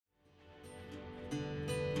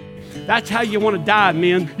That's how you want to die,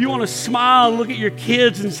 men. You want to smile and look at your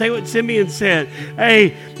kids and say what Simeon said.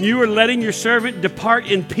 Hey, you are letting your servant depart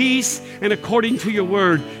in peace and according to your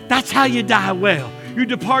word. That's how you die well. You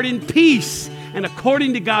depart in peace and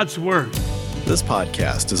according to God's word. This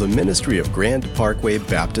podcast is a ministry of Grand Parkway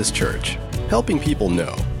Baptist Church, helping people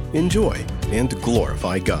know, enjoy, and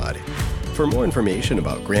glorify God. For more information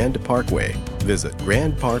about Grand Parkway, visit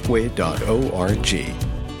grandparkway.org.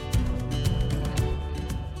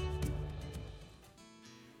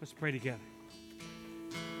 Let's pray together.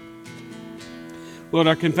 Lord,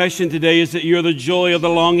 our confession today is that you're the joy of the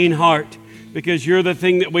longing heart, because you're the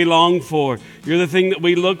thing that we long for. You're the thing that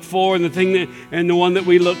we look for and the one that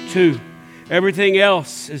we look to. Everything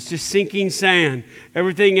else is just sinking sand.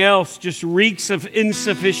 Everything else just reeks of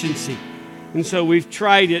insufficiency. And so we've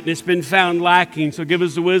tried it and it's been found lacking. So give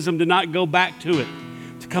us the wisdom to not go back to it,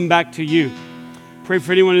 to come back to you. Pray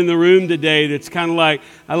for anyone in the room today that's kind of like,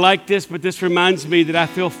 I like this, but this reminds me that I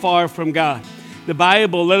feel far from God. The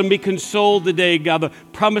Bible, let them be consoled today, God. The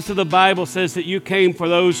promise of the Bible says that you came for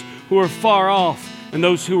those who are far off and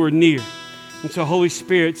those who are near. And so, Holy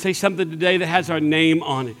Spirit, say something today that has our name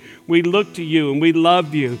on it. We look to you and we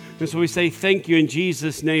love you. And so we say thank you in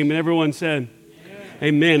Jesus' name. And everyone said,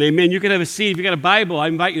 Amen. Amen. You can have a seat. If you got a Bible, I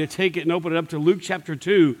invite you to take it and open it up to Luke chapter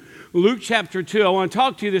 2. Luke chapter 2. I want to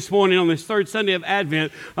talk to you this morning on this third Sunday of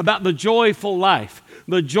Advent about the joyful life.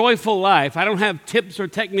 The joyful life. I don't have tips or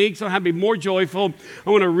techniques on how to be more joyful. I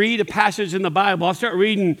want to read a passage in the Bible. I'll start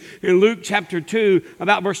reading in Luke chapter 2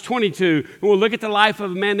 about verse 22. And we'll look at the life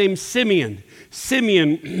of a man named Simeon.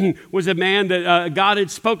 Simeon was a man that God had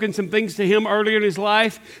spoken some things to him earlier in his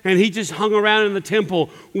life, and he just hung around in the temple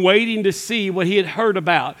waiting to see what he had heard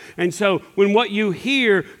about. And so when what you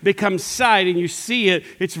hear becomes sight and you see it,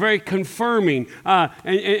 it's very confirming.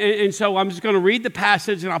 And so I'm just going to read the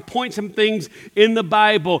passage, and I'll point some things in the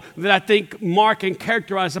Bible that I think mark and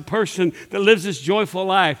characterize a person that lives this joyful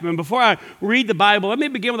life. And before I read the Bible, let me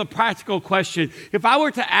begin with a practical question. If I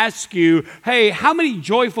were to ask you, hey, how many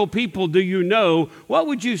joyful people do you know? What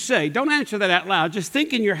would you say? Don't answer that out loud. Just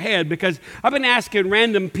think in your head, because I've been asking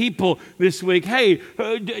random people this week, hey,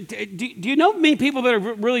 do you know many people that are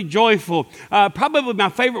really joyful? Probably my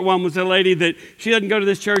favorite one was a lady that she doesn't go to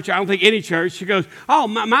this church. I don't think any church. She goes, oh,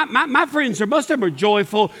 my friends, most of them are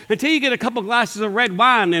joyful until you get a couple glasses of red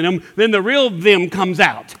wine in them, then the real them comes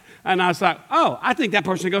out. And I was like, oh, I think that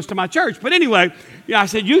person goes to my church. But anyway, I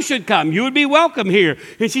said, you should come. You would be welcome here.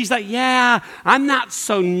 And she's like, yeah, I'm not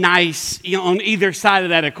so nice, on either side of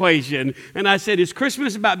that equation. And I said, is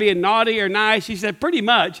Christmas about being naughty or nice? She said, pretty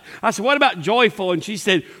much. I said, what about joyful? And she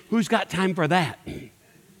said, who's got time for that?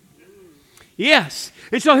 Yes.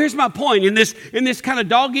 And so here's my point. In this kind of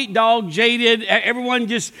dog-eat-dog, jaded, everyone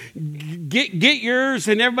just get yours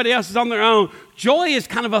and everybody else is on their own, joy is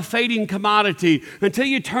kind of a fading commodity until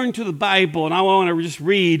you turn to the Bible. And I want to just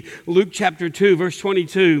read Luke chapter 2, verse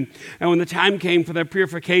 22. And when the time came for their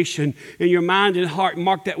purification, in your mind and heart,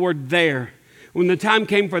 mark that word there. When the time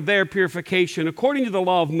came for their purification, according to the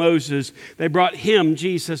law of Moses, they brought him,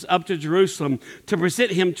 Jesus, up to Jerusalem to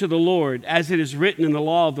present him to the Lord, as it is written in the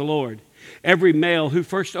law of the Lord. Every male who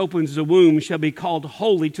first opens the womb shall be called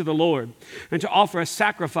holy to the Lord, and to offer a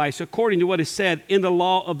sacrifice according to what is said in the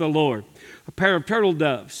law of the Lord, a pair of turtle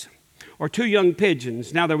doves or 2 young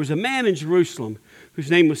pigeons. Now there was a man in Jerusalem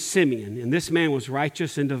whose name was Simeon, and this man was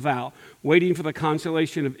righteous and devout, waiting for the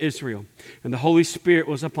consolation of Israel. And the Holy Spirit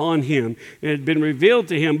was upon him, and it had been revealed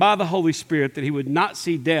to him by the Holy Spirit that he would not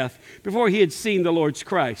see death before he had seen the Lord's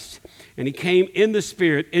Christ. And he came in the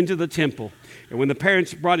Spirit into the temple. And when the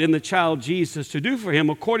parents brought in the child Jesus to do for him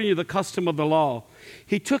according to the custom of the law,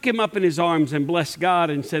 he took him up in his arms and blessed God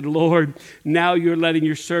and said, Lord, now you're letting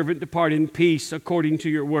your servant depart in peace according to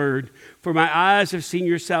your word. For my eyes have seen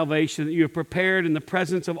your salvation that you have prepared in the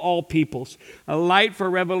presence of all peoples, a light for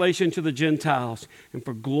revelation to the Gentiles and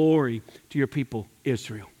for glory to your people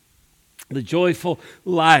Israel. The joyful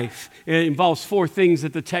life, it involves 4 things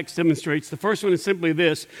that the text demonstrates. The first one is simply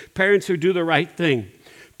this: parents who do the right thing.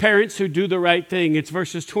 Parents who do the right thing. It's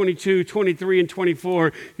verses 22, 23, and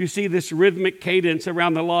 24. You see this rhythmic cadence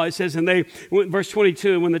around the law. It says, verse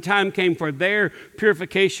 22, when the time came for their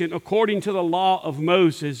purification according to the law of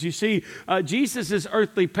Moses. You see, Jesus'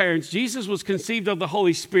 earthly parents, Jesus was conceived of the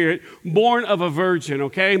Holy Spirit, born of a virgin,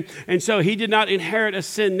 okay? And so he did not inherit a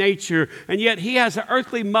sin nature, and yet he has an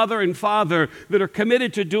earthly mother and father that are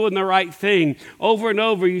committed to doing the right thing. Over and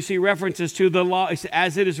over, you see references to the law,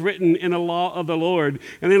 as it is written in the law of the Lord.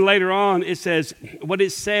 And And then later on, it says what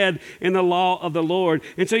is said in the law of the Lord.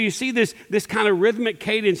 And so you see this kind of rhythmic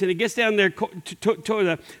cadence, and it gets down there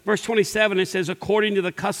to verse 27. It says, according to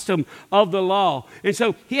the custom of the law. And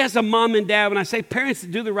so he has a mom and dad. When I say parents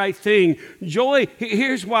that do the right thing, joy,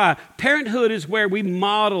 here's why. Parenthood is where we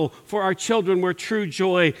model for our children where true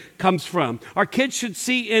joy comes from. Our kids should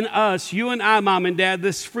see in us, you and I, mom and dad,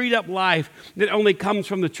 this freed up life that only comes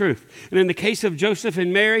from the truth. And in the case of Joseph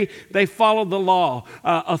and Mary, they followed the law.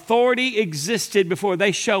 Authority existed before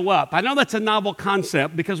they show up. I know that's a novel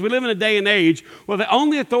concept because we live in a day and age where the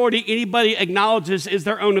only authority anybody acknowledges is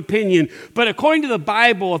their own opinion. But according to the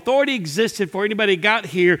Bible, authority existed before anybody got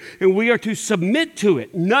here, and we are to submit to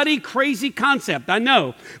it. Nutty, crazy concept, I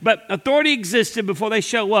know. But authority existed before they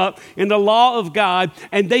show up in the law of God,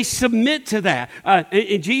 and they submit to that.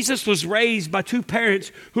 And Jesus was raised by two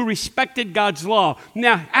parents who respected God's law.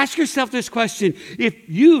 Now, ask yourself this question. If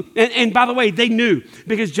you, and by the way, they knew,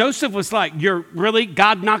 because Joseph was like, you're really,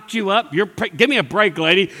 God knocked you up? Give me a break,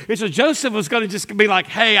 lady. And so Joseph was going to just be like,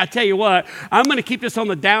 hey, I tell you what, I'm going to keep this on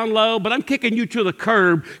the down low, but I'm kicking you to the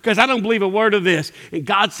curb because I don't believe a word of this. And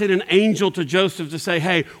God sent an angel to Joseph to say,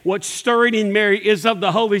 hey, what's stirring in Mary is of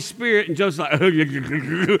the Holy Spirit. And Joseph's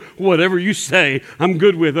like, whatever you say, I'm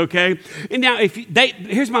good with, okay? And now,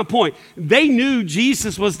 here's my point. They knew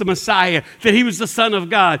Jesus was the Messiah, that he was the Son of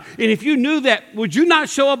God. And if you knew that, would you not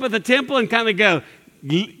show up at the temple and kind of go,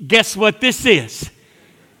 guess what this is?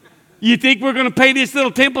 You think we're going to pay this little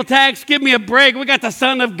temple tax? Give me a break. We got the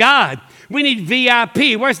Son of God. We need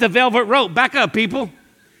VIP. Where's the velvet rope? Back up, people.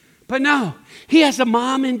 But no, he has a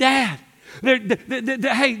mom and dad.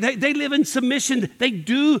 They live in submission. They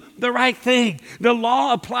do the right thing. The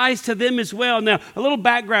law applies to them as well. Now, a little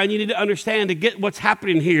background you need to understand to get what's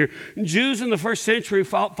happening here. Jews in the first century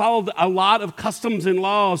followed a lot of customs and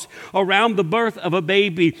laws around the birth of a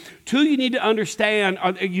baby. Two, you need to understand,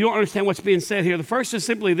 you don't understand what's being said here. The first is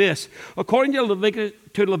simply this. According to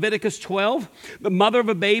Leviticus 12, the mother of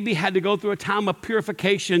a baby had to go through a time of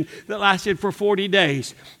purification that lasted for 40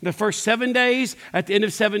 days. The first 7 days, at the end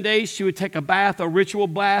of 7 days, she would take a bath, a ritual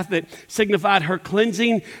bath that signified her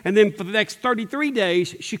cleansing. And then for the next 33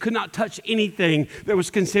 days, she could not touch anything that was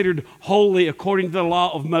considered holy according to the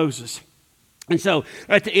law of Moses. And so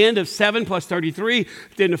at the end of 7 plus 33, at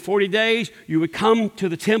the end of 40 days, you would come to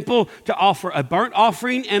the temple to offer a burnt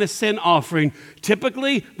offering and a sin offering.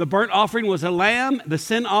 Typically, the burnt offering was a lamb. The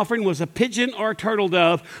sin offering was a pigeon or a turtle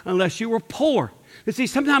dove, unless you were poor. You see,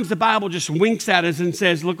 sometimes the Bible just winks at us and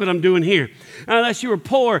says, look what I'm doing here. Unless you were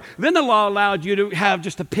poor, then the law allowed you to have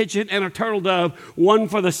just a pigeon and a turtle dove, one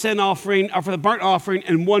for the sin offering or for the burnt offering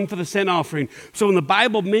and one for the sin offering. So when the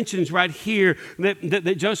Bible mentions right here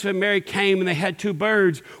that Joseph and Mary came and they had two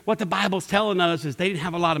birds, what the Bible's telling us is they didn't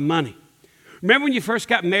have a lot of money. Remember when you first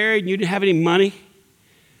got married and you didn't have any money?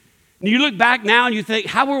 And you look back now and you think,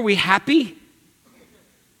 how were we happy?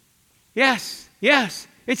 Yes.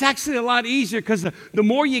 It's actually a lot easier because the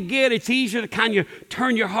more you get, it's easier to kind of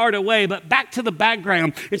turn your heart away. But back to the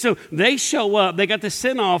background. And so they show up. They got the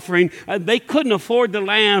sin offering. They couldn't afford the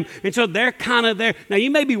lamb. And so they're kind of there. Now,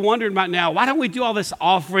 you may be wondering right now, why don't we do all this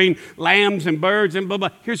offering, lambs and birds and blah, blah.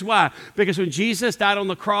 Here's why. Because when Jesus died on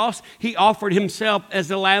the cross, he offered himself as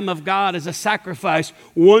the Lamb of God, as a sacrifice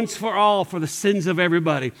once for all for the sins of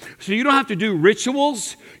everybody. So you don't have to do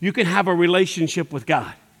rituals. You can have a relationship with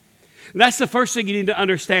God. That's the first thing you need to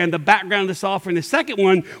understand, the background of this offering. The second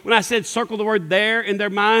one, when I said circle the word there in their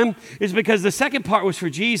mind, is because the second part was for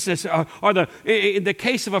Jesus, in the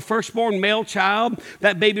case of a firstborn male child,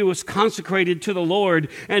 that baby was consecrated to the Lord.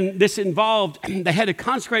 And this involved, they had to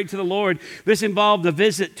consecrate to the Lord. This involved a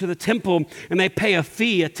visit to the temple, and they pay a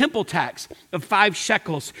fee, a temple tax of 5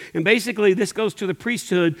 shekels. And basically, this goes to the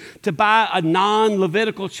priesthood to buy a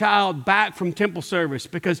non-Levitical child back from temple service,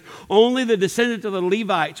 because only the descendants of the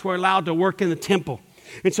Levites were allowed to work in the temple.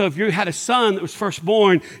 And so if you had a son that was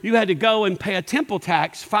firstborn, you had to go and pay a temple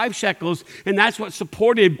tax, 5 shekels, and that's what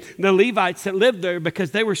supported the Levites that lived there, because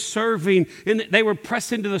they were serving, and they were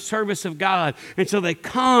pressed into the service of God. And so they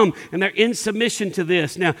come, and they're in submission to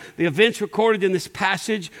this. Now, the events recorded in this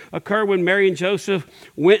passage occur when Mary and Joseph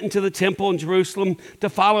went into the temple in Jerusalem to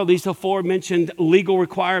follow these aforementioned legal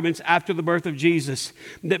requirements after the birth of Jesus.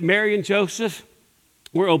 That Mary and Joseph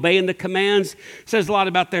were obeying the commands says a lot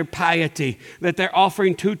about their piety. That they're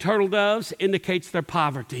offering 2 turtle doves indicates their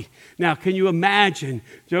poverty. Now, can you imagine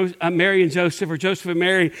Mary and Joseph, or Joseph and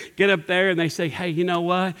Mary, get up there and they say, hey, you know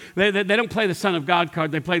what? They don't play the Son of God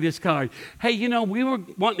card. They play this card. Hey, we were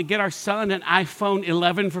wanting to get our son an iPhone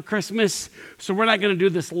 11 for Christmas, so we're not going to do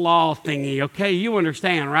this law thingy, okay? You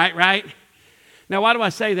understand, right? Now, why do I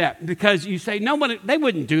say that? Because you say, no one, they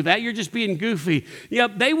wouldn't do that. You're just being goofy.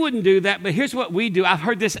 Yep, they wouldn't do that, but here's what we do. I've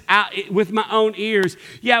heard this out with my own ears.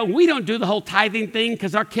 Yeah, we don't do the whole tithing thing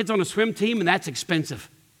because our kid's on a swim team and that's expensive.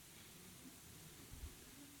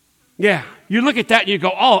 Yeah, you look at that and you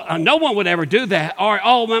go, oh, no one would ever do that. Or,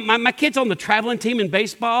 oh, my kid's on the traveling team in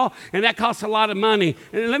baseball and that costs a lot of money.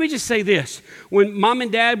 And let me just say this. When mom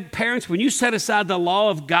and dad, parents, when you set aside the law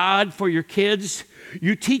of God for your kids,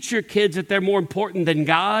 you teach your kids that they're more important than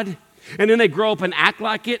God, and then they grow up and act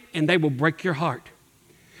like it, and they will break your heart.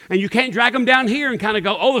 And you can't drag them down here and kind of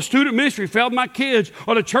go, oh, the student ministry failed my kids,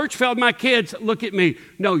 or the church failed my kids. Look at me.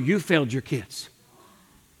 No, you failed your kids.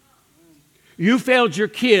 You failed your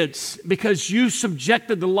kids because you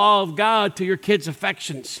subjected the law of God to your kids'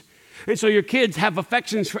 affections. And so your kids have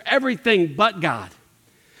affections for everything but God.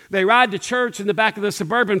 They ride to church in the back of the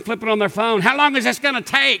Suburban, flipping on their phone. How long is this going to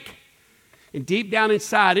take? And deep down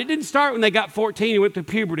inside, it didn't start when they got 14 and went to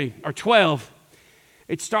puberty, or 12.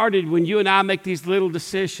 It started when you and I make these little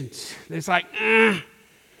decisions. It's like,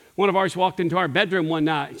 One of ours walked into our bedroom one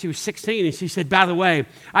night. She was 16, and she said, by the way,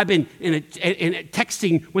 I've been in a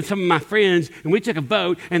texting with some of my friends, and we took a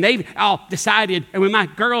vote, and they've all decided, and when my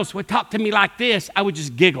girls would talk to me like this, I would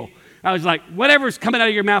just giggle. I was like, whatever's coming out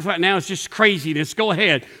of your mouth right now is just craziness. Go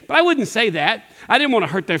ahead. But I wouldn't say that. I didn't want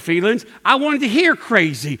to hurt their feelings. I wanted to hear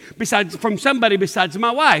crazy from somebody besides my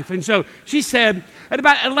wife. And so she said, at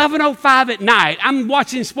about 11:05 at night, I'm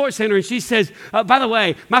watching SportsCenter, and she says, by the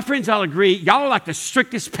way, my friends all agree, y'all are like the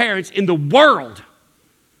strictest parents in the world.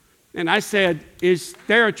 And I said, is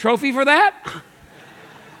there a trophy for that?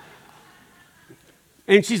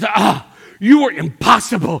 And she's like, you were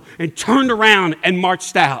impossible, and turned around and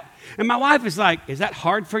marched out. And my wife is like, is that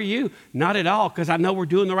hard for you? Not at all, because I know we're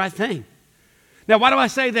doing the right thing. Now, why do I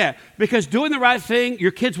say that? Because doing the right thing,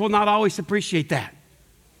 your kids will not always appreciate that.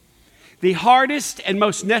 The hardest and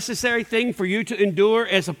most necessary thing for you to endure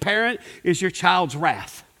as a parent is your child's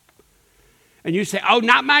wrath. And you say, oh,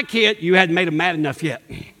 not my kid. You hadn't made them mad enough yet.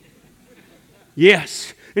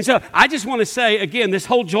 Yes. And so I just want to say, again, this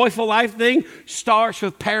whole joyful life thing starts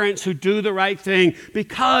with parents who do the right thing,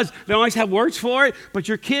 because they always have words for it, but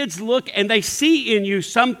your kids look and they see in you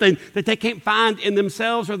something that they can't find in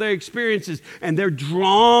themselves or their experiences, and they're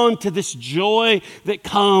drawn to this joy that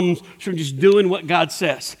comes from just doing what God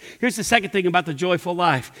says. Here's the second thing about the joyful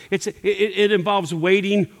life. It involves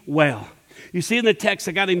waiting well. You see in the text,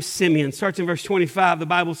 a guy named Simeon. Starts in verse 25. The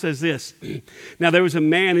Bible says this. Now there was a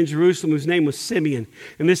man in Jerusalem whose name was Simeon.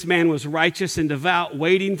 And this man was righteous and devout,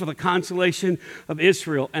 waiting for the consolation of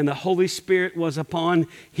Israel. And the Holy Spirit was upon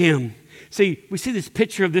him. See, we see this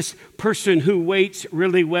picture of this person who waits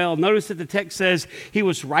really well. Notice that the text says he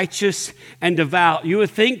was righteous and devout. You would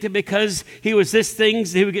think that because he was these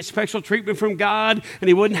things, he would get special treatment from God and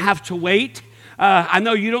he wouldn't have to wait. I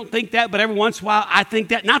know you don't think that, but every once in a while I think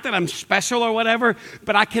that. Not that I'm special or whatever,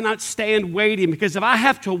 but I cannot stand waiting, because if I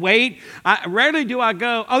have to wait, rarely do I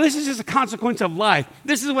go, oh, this is just a consequence of life.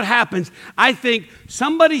 This is what happens. I think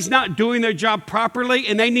somebody's not doing their job properly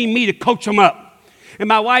and they need me to coach them up. And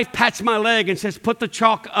my wife pats my leg and says, put the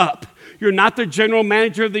chalk up. You're not the general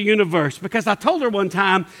manager of the universe. Because I told her one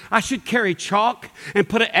time I should carry chalk and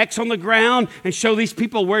put an X on the ground and show these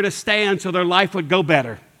people where to stand so their life would go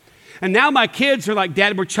better. And now my kids are like,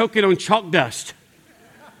 Dad, we're choking on chalk dust.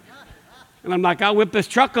 And I'm like, I'll whip this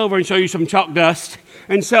truck over and show you some chalk dust.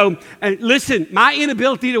 And so, listen, my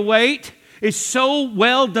inability to wait is so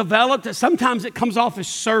well developed that sometimes it comes off as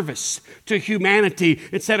service to humanity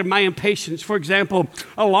instead of my impatience. For example,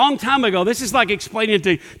 a long time ago, this is like explaining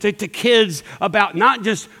to kids about not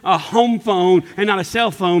just a home phone and not a cell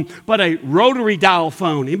phone, but a rotary dial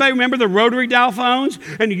phone. Anybody remember the rotary dial phones?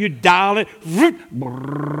 And you dial it, and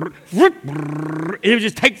it would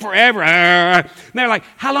just take forever. And they're like,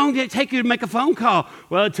 how long did it take you to make a phone call?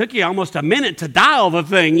 Well, it took you almost a minute to dial the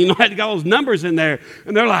thing. You know, I had to get all those numbers in there.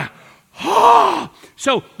 And they're like, oh!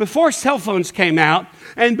 So before cell phones came out,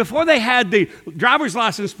 and before they had the driver's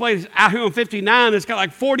license plate out here on 59 that's got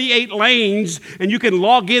like 48 lanes, and you can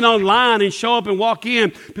log in online and show up and walk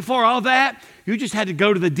in, before all that, you just had to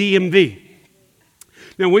go to the DMV.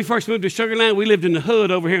 Now, when we first moved to Sugar Land, we lived in the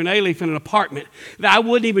hood over here in Alief in an apartment that I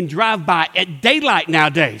wouldn't even drive by at daylight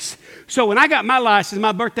nowadays. So when I got my license,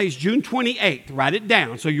 my birthday's June 28th. Write it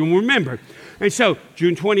down so you'll remember. And so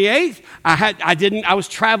June 28th, I was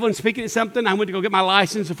traveling, speaking at something. I went to go get my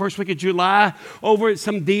license the first week of July over at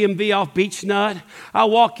some DMV off Beach Nut. I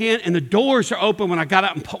walk in and the doors are open. When I got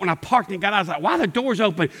out and when I parked and got out, I was like, why are the doors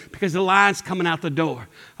open? Because the line's coming out the door.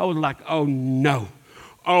 I was like, oh no.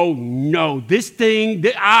 Oh no, this thing,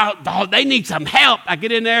 they need some help. I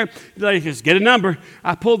get in there, they just get a number.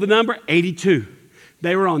 I pull the number, 82.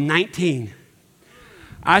 They were on 19.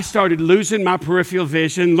 I started losing my peripheral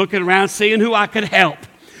vision, looking around, seeing who I could help.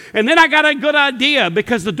 And then I got a good idea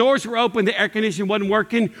because the doors were open, the air conditioning wasn't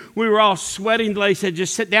working. We were all sweating. They said,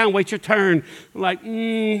 just sit down, wait your turn. I'm like,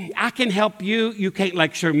 I can help you. You can't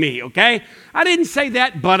lecture me, okay? I didn't say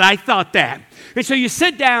that, but I thought that. And so you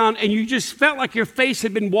sit down and you just felt like your face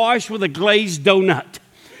had been washed with a glazed donut.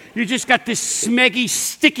 You just got this smeggy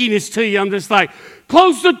stickiness to you. I'm just like,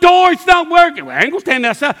 close the door, it's not working. Well, I ain't gonna stand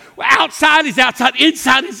outside. Well, outside is outside,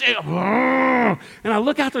 inside is in. And I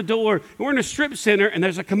look out the door, and we're in a strip center, and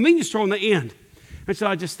there's a convenience store on the end. And so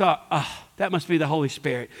I just thought, that must be the Holy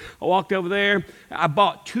Spirit. I walked over there. I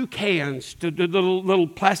bought 2 cans, the little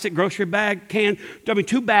plastic grocery bag can.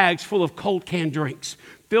 2 bags full of cold canned drinks.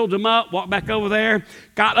 Filled them up, walked back over there,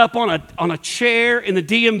 got up on a chair in the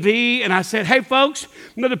DMV, and I said, hey, folks,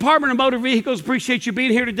 the Department of Motor Vehicles appreciate you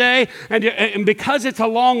being here today, and because it's a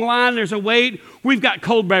long line, there's a wait, we've got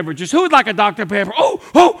cold beverages. Who would like a Dr. Pepper?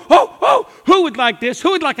 Oh, who would like this?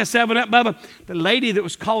 Who would like a 7-Up, Bubba? The lady that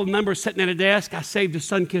was calling numbers sitting at a desk, I saved a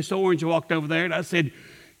Sunkist Orange and walked over there, and I said,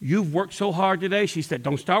 you've worked so hard today? She said,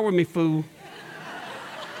 don't start with me, fool.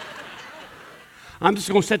 I'm just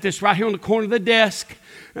going to set this right here on the corner of the desk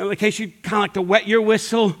in case you kind of like to wet your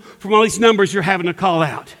whistle from all these numbers you're having to call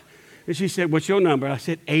out. And she said, what's your number? I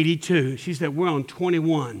said, 82. She said, we're on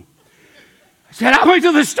 21. I said, I went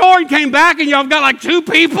to the store and came back and y'all got like 2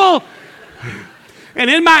 people.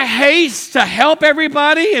 And in my haste to help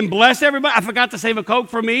everybody and bless everybody, I forgot to save a Coke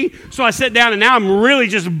for me. So I sat down and now I'm really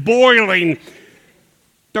just boiling.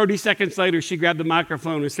 30 seconds later, she grabbed the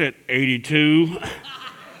microphone and said, 82.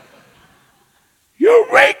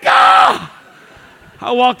 Eureka!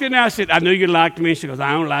 I walked in there, I said, I knew you liked me. She goes,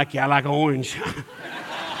 I don't like you, I like orange.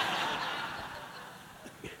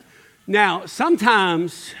 Now,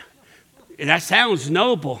 sometimes that sounds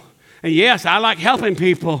noble. And yes, I like helping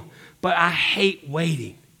people, but I hate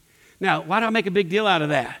waiting. Now, why do I make a big deal out of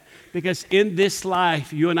that? Because in this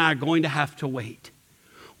life, you and I are going to have to wait.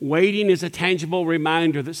 Waiting is a tangible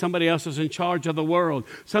reminder that somebody else is in charge of the world.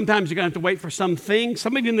 Sometimes you're going to have to wait for something.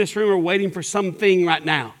 Some of you in this room are waiting for something right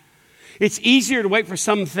now. It's easier to wait for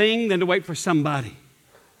something than to wait for somebody.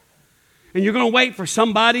 And you're going to wait for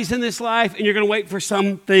somebodies in this life, and you're going to wait for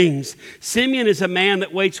some things. Simeon is a man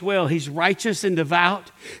that waits well. He's righteous and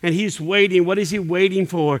devout, and he's waiting. What is he waiting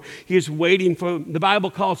for? He is waiting for, the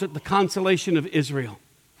Bible calls it the consolation of Israel.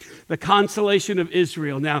 The consolation of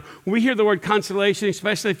Israel. Now, when we hear the word consolation,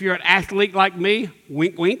 especially if you're an athlete like me,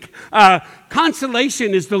 wink, wink,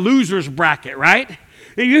 consolation is the loser's bracket, right?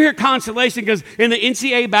 You hear consolation because in the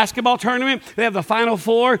NCAA basketball tournament, they have the Final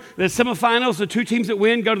Four, the semifinals, the 2 teams that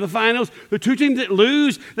win go to the finals. The 2 teams that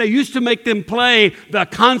lose, they used to make them play the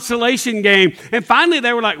consolation game. And finally,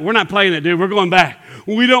 they were like, we're not playing it, dude. We're going back.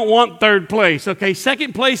 We don't want 3rd place, okay?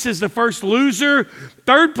 2nd place is the first loser.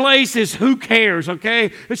 3rd place is who cares,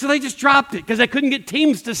 okay? And so they just dropped it because they couldn't get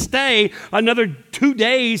teams to stay another 2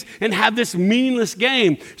 days and have this meaningless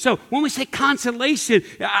game. So when we say consolation,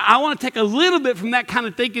 I want to take a little bit from that kind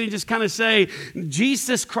of thinking and just kind of say,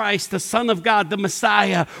 Jesus Christ, the Son of God, the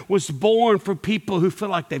Messiah, was born for people who feel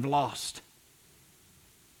like they've lost.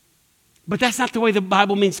 But that's not the way the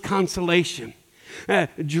Bible means consolation.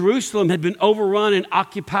 Jerusalem had been overrun and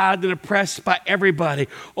occupied and oppressed by everybody.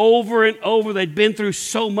 Over and over, they'd been through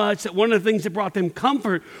so much that one of the things that brought them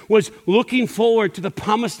comfort was looking forward to the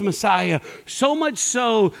promised Messiah. So much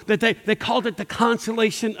so that they called it the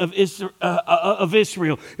consolation of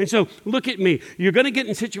Israel. And so, look at me. You're going to get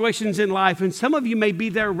in situations in life, and some of you may be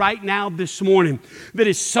there right now this morning, that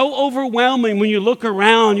is so overwhelming when you look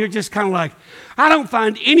around, you're just kind of like, I don't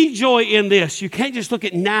find any joy in this. You can't just look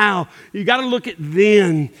at now. You got to look at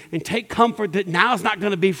then and take comfort that now is not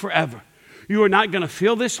going to be forever. You are not going to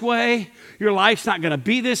feel this way. Your life's not going to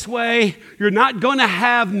be this way. You're not going to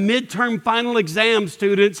have midterm final exam,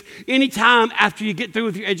 students, anytime after you get through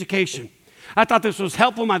with your education. I thought this was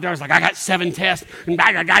helpful. My daughter's like, I got 7 tests. And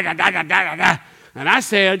I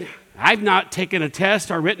said, I've not taken a test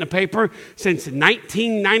or written a paper since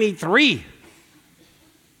 1993.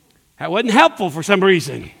 That wasn't helpful for some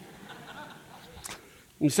reason.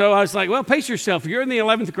 And so I was like, well, pace yourself. You're in the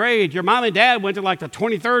 11th grade. Your mom and dad went to like the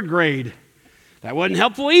 23rd grade. That wasn't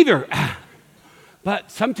helpful either.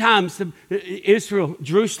 But sometimes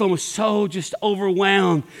Jerusalem was so just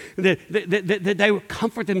overwhelmed that they would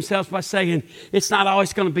comfort themselves by saying, it's not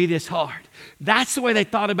always going to be this hard. That's the way they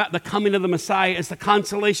thought about the coming of the Messiah as the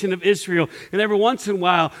consolation of Israel. And every once in a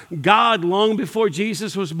while, God, long before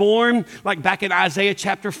Jesus was born, like back in Isaiah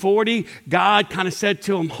chapter 40, God kind of said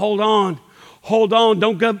to him, hold on Hold on.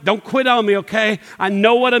 Don't quit on me, okay? I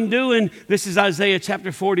know what I'm doing. This is Isaiah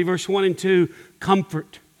chapter 40, verse 1 and 2.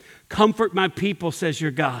 Comfort. Comfort my people, says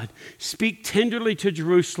your God. Speak tenderly to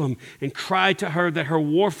Jerusalem and cry to her that her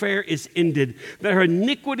warfare is ended, that her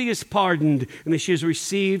iniquity is pardoned, and that she has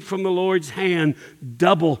received from the Lord's hand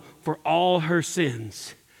double for all her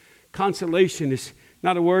sins. Consolation is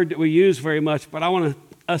not a word that we use very much, but I want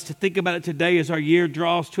us to think about it today as our year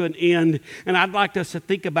draws to an end. And I'd like us to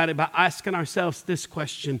think about it by asking ourselves this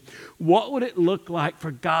question. What would it look like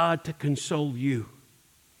for God to console you?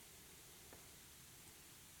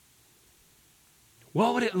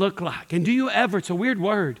 What would it look like? And do you ever, it's a weird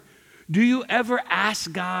word, do you ever ask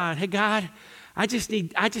God, hey God, I just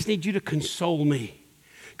need you to console me?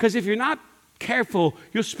 Because if you're not careful,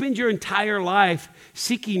 you'll spend your entire life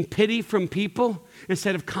seeking pity from people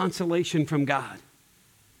instead of consolation from God.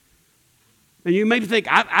 And you may think,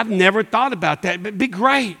 I've never thought about that, but it'd be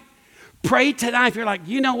great. Pray tonight if you're like,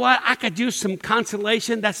 you know what, I could use some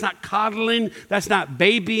consolation. That's not coddling. That's not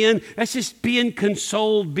babying. That's just being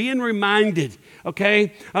consoled, being reminded,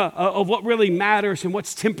 okay, of what really matters and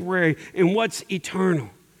what's temporary and what's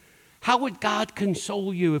eternal. How would God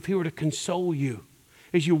console you if he were to console you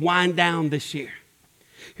as you wind down this year?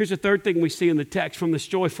 Here's the third thing we see in the text from this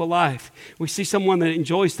joyful life. We see someone that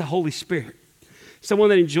enjoys the Holy Spirit. Someone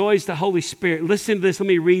that enjoys the Holy Spirit. Listen to this. Let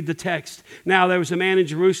me read the text. Now there was a man in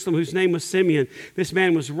Jerusalem whose name was Simeon. This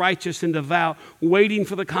man was righteous and devout, waiting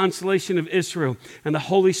for the consolation of Israel. And the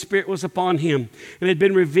Holy Spirit was upon him. And it had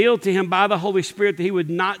been revealed to him by the Holy Spirit that he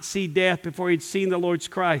would not see death before he had seen the Lord's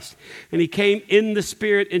Christ. And he came in the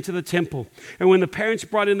Spirit into the temple. And when the parents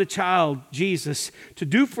brought in the child, Jesus, to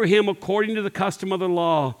do for him according to the custom of the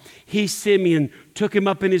law, he, Simeon, took him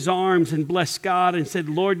up in his arms and blessed God and said,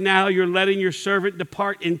 Lord, now you're letting your servant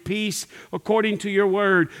depart in peace according to your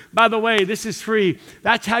word. By the way, this is free.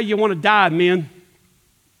 That's how you want to die, men.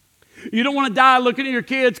 You don't want to die looking at your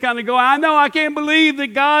kids kind of going, I know, I can't believe that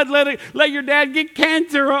God let your dad get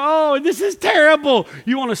cancer. Oh, this is terrible.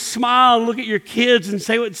 You want to smile and look at your kids and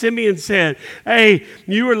say what Simeon said. Hey,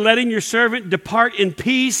 you are letting your servant depart in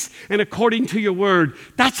peace and according to your word.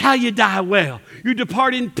 That's how you die well. You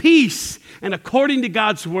depart in peace and according to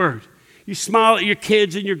God's word. You smile at your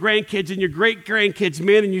kids and your grandkids and your great-grandkids,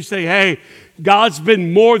 men, and you say, hey, God's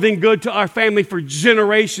been more than good to our family for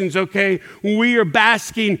generations, okay? We are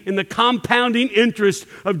basking in the compounding interest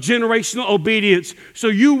of generational obedience. So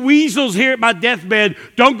you weasels here at my deathbed,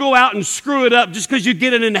 don't go out and screw it up just because you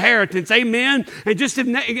get an inheritance, amen? And just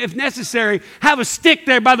if necessary, have a stick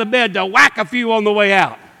there by the bed to whack a few on the way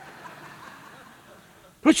out.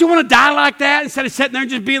 Don't you want to die like that instead of sitting there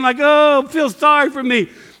and just being like, oh, feel sorry for me?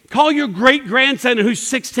 Call your great-grandson who's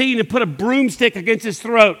 16 and put a broomstick against his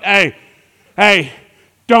throat. Hey,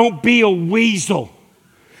 don't be a weasel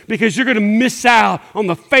because you're going to miss out on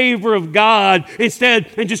the favor of God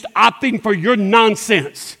instead and just opting for your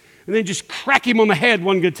nonsense and then just crack him on the head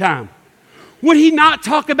one good time. Would he not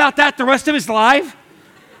talk about that the rest of his life?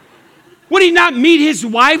 Would he not meet his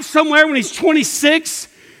wife somewhere when he's 26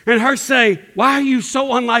 and her say, why are you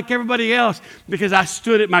so unlike everybody else? Because I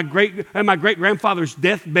stood at my great-grandfather's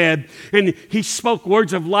deathbed and he spoke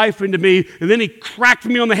words of life into me and then he cracked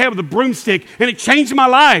me on the head with a broomstick and it changed my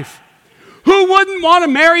life. Who wouldn't want to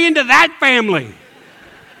marry into that family?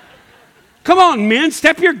 Come on, men,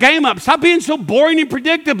 step your game up. Stop being so boring and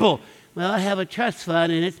predictable. Well, I have a trust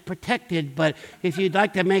fund and it's protected, but if you'd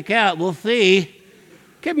like to make out, we'll see.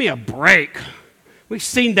 Give me a break. We've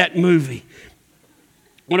seen that movie.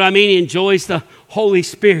 What do I mean? He enjoys the Holy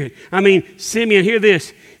Spirit. I mean, Simeon, hear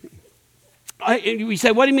this. We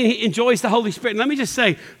say, what do you mean he enjoys the Holy Spirit? And let me just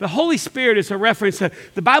say, the Holy Spirit is a reference to,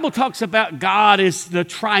 the Bible talks about God as the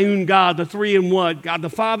triune God, the three in one, God the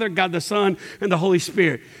Father, God the Son, and the Holy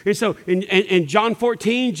Spirit. And so in John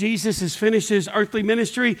 14, Jesus has finished his earthly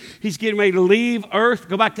ministry. He's getting ready to leave earth,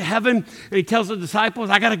 go back to heaven. And he tells the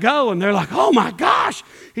disciples, I got to go. And they're like, oh my gosh.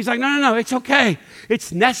 He's like, no, it's okay.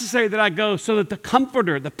 It's necessary that I go so that the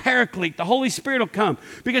Comforter, the Paraclete, the Holy Spirit will come.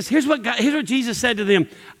 Because here's what Jesus said to them,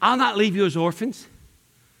 I'll not leave you as orphans.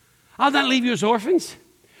 I'll not leave you as orphans.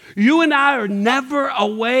 You and I are never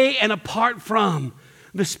away and apart from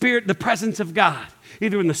the Spirit, the presence of God,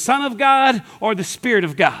 either in the Son of God or the Spirit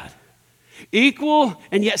of God. Equal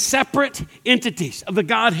and yet separate entities of the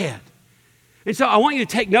Godhead. And so I want you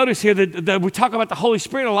to take notice here that we talk about the Holy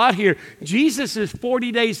Spirit a lot here. Jesus is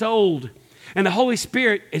 40 days old. And the Holy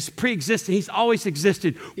Spirit is pre-existing. He's always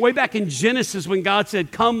existed. Way back in Genesis when God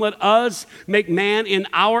said, come, let us make man in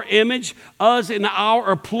our image. Us and our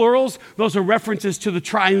are plurals. Those are references to the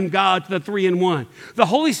triune God, to the three in one. The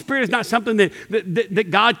Holy Spirit is not something that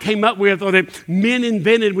God came up with or that men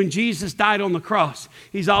invented when Jesus died on the cross.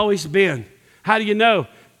 He's always been. How do you know?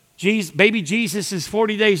 Baby Jesus is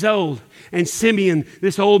 40 days old, and Simeon,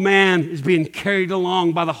 this old man, is being carried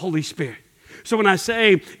along by the Holy Spirit. So when I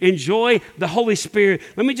say enjoy the Holy Spirit,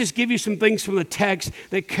 let me just give you some things from the text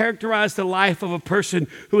that characterize the life of a person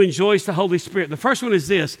who enjoys the Holy Spirit. The first one is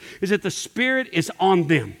this, is that the Spirit is on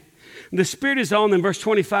them. The Spirit is on them. Verse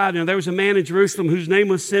 25, now there was a man in Jerusalem whose name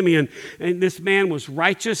was Simeon, and this man was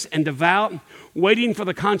righteous and devout, waiting for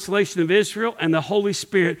the consolation of Israel, and the Holy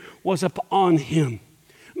Spirit was upon him.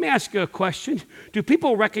 Let me ask you a question. Do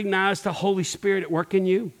people recognize the Holy Spirit at work in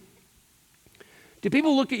you? Do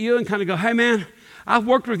people look at you and kind of go, hey man, I've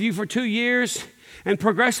worked with you for 2 years, and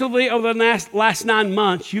progressively over the last 9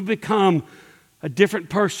 months, you've become a different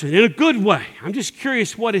person in a good way. I'm just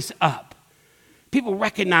curious what is up. People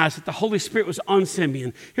recognize that the Holy Spirit was on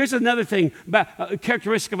Simeon. Here's another thing about a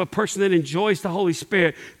characteristic of a person that enjoys the Holy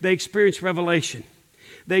Spirit. They experience revelation.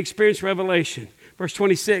 They experience revelation. Verse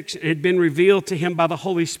 26, it had been revealed to him by the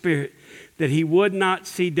Holy Spirit that he would not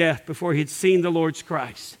see death before he had seen the Lord's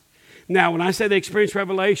Christ. Now, when I say they experience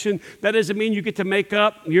revelation, that doesn't mean you get to make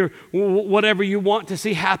up your whatever you want to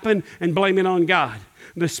see happen and blame it on God.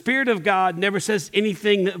 The Spirit of God never says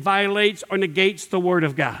anything that violates or negates the Word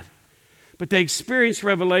of God. But they experience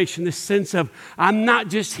revelation, this sense of, I'm not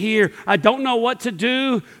just here, I don't know what to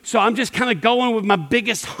do, so I'm just kind of going with my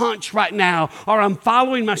biggest hunch right now, or I'm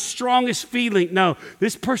following my strongest feeling. No,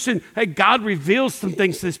 this person, hey, God reveals some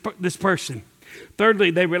things to this person. Thirdly,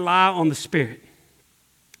 they rely on the Spirit.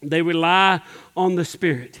 They rely on the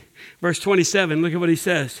Spirit. Verse 27, look at what he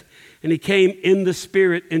says. And he came in the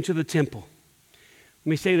Spirit into the temple. Let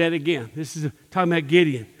me say that again. This is talking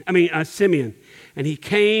about Simeon. And he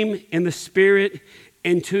came in the Spirit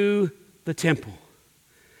into the temple.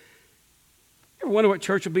 You ever wonder what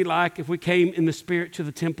church would be like if we came in the Spirit to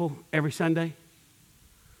the temple every Sunday?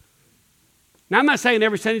 Now, I'm not saying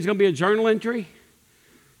every Sunday is going to be a journal entry.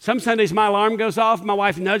 Some Sundays my alarm goes off, my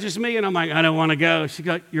wife nudges me, and I'm like, I don't want to go. She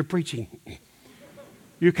goes, you're preaching.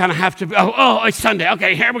 You kind of have to, it's Sunday.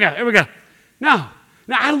 Okay, here we go. No,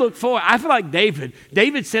 I look forward. I feel like David.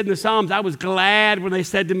 David said in the Psalms, I was glad when they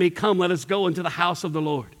said to me, come, let us go into the house of the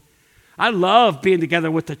Lord. I love being together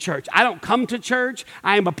with the church. I don't come to church.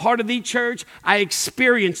 I am a part of the church. I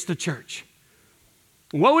experience the church.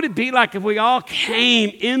 What would it be like if we all came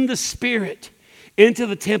in the Spirit into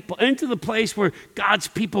the temple, into the place where God's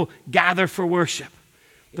people gather for worship?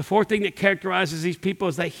 The fourth thing that characterizes these people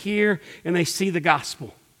is they hear and they see the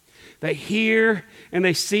gospel. They hear and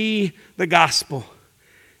they see the gospel.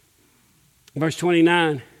 Verse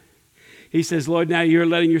 29, he says, Lord, now you're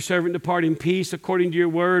letting your servant depart in peace according to your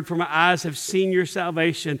word, for my eyes have seen your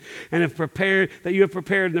salvation and have prepared that you have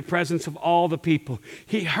prepared in the presence of all the people.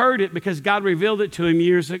 He heard it because God revealed it to him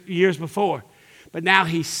years before, but now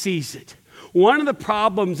he sees it. One of the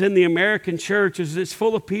problems in the American church is it's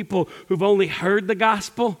full of people who've only heard the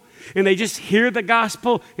gospel, and they just hear the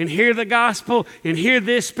gospel and hear the gospel and hear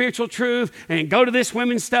this spiritual truth and go to this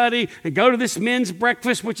women's study and go to this men's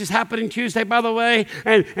breakfast, which is happening Tuesday, by the way,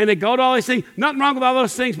 and they go to all these things. Nothing wrong with all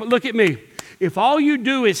those things, but look at me. If all you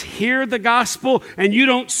do is hear the gospel and you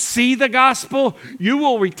don't see the gospel, you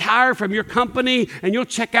will retire from your company and you'll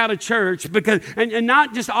check out of church because, and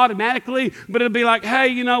not just automatically, but it'll be like, hey,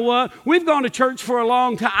 you know what? We've gone to church for a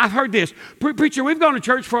long time. I've heard this. Preacher, we've gone to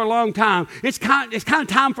church for a long time. It's kind of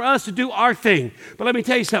time for us to do our thing. But let me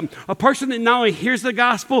tell you something. A person that not only hears the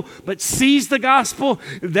gospel, but sees the gospel,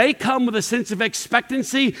 they come with a sense of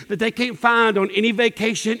expectancy that they can't find on any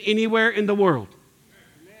vacation anywhere in the world.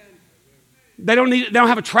 They don't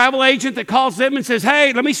have a travel agent that calls them and says,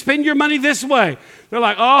 hey, let me spend your money this way. They're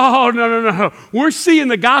like, oh, no. We're seeing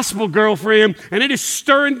the gospel, girlfriend, and it is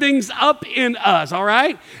stirring things up in us, all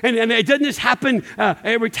right? And it doesn't just happen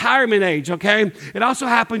at retirement age, okay? It also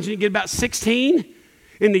happens when you get about 16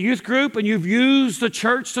 in the youth group and you've used the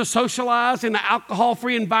church to socialize in the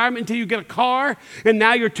alcohol-free environment until you get a car, and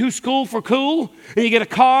now you're too school for cool, and you get a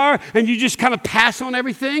car and you just kind of pass on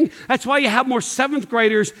everything. That's why you have more seventh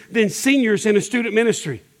graders than seniors in a student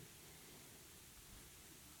ministry.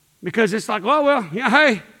 Because it's like,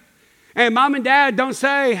 hey. And mom and dad don't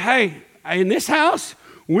say, hey, in this house,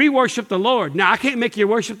 we worship the Lord. Now, I can't make you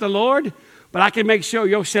worship the Lord, but I can make sure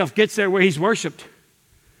yourself gets there where he's worshiped.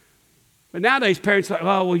 But nowadays, parents are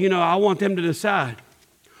like, I want them to decide.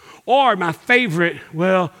 Or my favorite,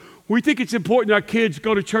 we're We think it's important our kids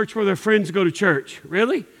go to church where their friends go to church.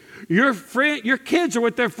 Really? Your kids are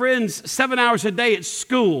with their friends 7 hours a day at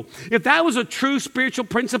school. If that was a true spiritual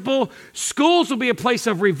principle, schools will be a place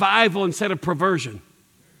of revival instead of perversion.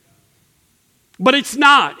 But it's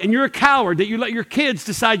not, and you're a coward that you let your kids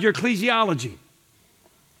decide your ecclesiology.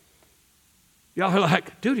 Y'all are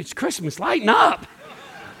like, dude, it's Christmas, lighten up.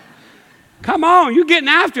 Come on, you're getting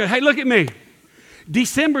after it. Hey, look at me.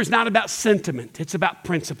 December is not about sentiment, it's about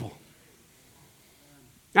principle.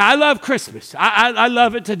 Now, I love Christmas. I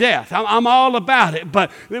love it to death. I'm all about it.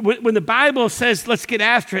 But when the Bible says, let's get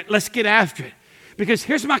after it, let's get after it. Because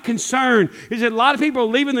here's my concern, is that a lot of people are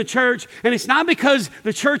leaving the church, and it's not because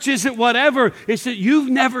the church isn't whatever, it's that you've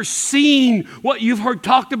never seen what you've heard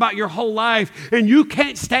talked about your whole life, and you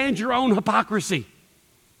can't stand your own hypocrisy.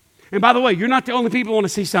 And by the way, you're not the only people who want to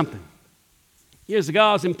see something. Years ago,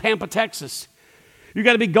 I was in Pampa, Texas. You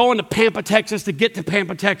got to be going to Pampa, Texas to get to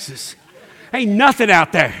Pampa, Texas. Ain't nothing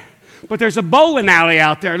out there. But there's a bowling alley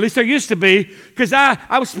out there. At least there used to be. Because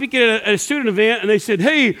I was speaking at a student event, and they said,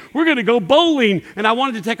 hey, we're going to go bowling. And I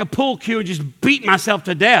wanted to take a pool cue and just beat myself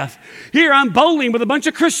to death. Here I'm bowling with a bunch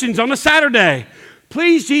of Christians on a Saturday.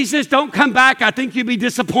 Please, Jesus, don't come back. I think you'd be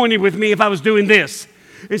disappointed with me if I was doing this.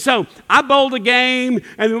 And so I bowled a game,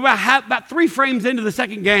 and about 3 frames into the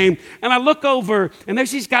second game, and I look over, and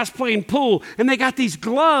there's these guys playing pool, and they got these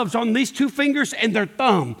gloves on these 2 fingers and their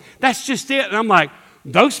thumb. That's just it. And I'm like,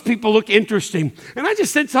 those people look interesting. And I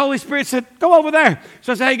just sensed the Holy Spirit said, go over there.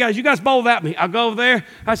 So I said, hey, guys, you guys bowl at me. I'll go over there.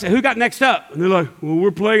 I said, who got next up? And they're like, well,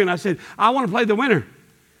 we're playing. And I said, I want to play the winner.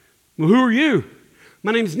 Well, who are you?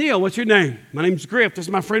 My name's Neil. What's your name? My name's Griff. This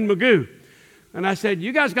is my friend Magoo. And I said,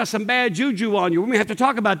 you guys got some bad juju on you. We may have to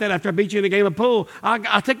talk about that after I beat you in a game of pool.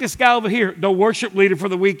 I'll take this guy over here, the worship leader for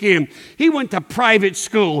the weekend. He went to private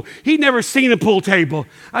school. He'd never seen a pool table.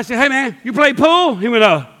 I said, hey, man, you play pool? He went,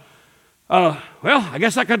 well, I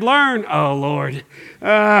guess I could learn. Oh, Lord.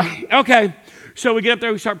 Okay. So we get up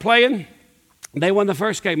there, we start playing. They won the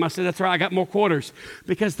first game. I said, that's right, I got more quarters.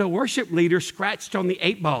 Because the worship leader scratched on the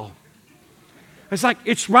 8 ball. It's like,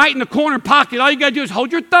 it's right in the corner pocket. All you got to do is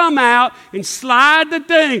hold your thumb out and slide the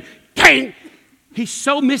thing. Dang! He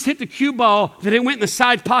so mishit the cue ball that it went in the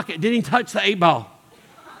side pocket. Didn't even touch the 8 ball.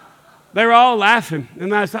 They were all laughing.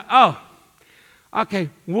 And I was like, oh, okay,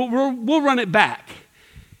 we'll run it back.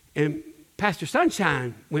 And Pastor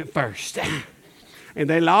Sunshine went first. And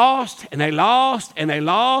they lost, and they lost, and they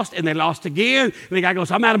lost, and they lost again. And the guy goes,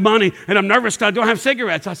 I'm out of money, and I'm nervous because I don't have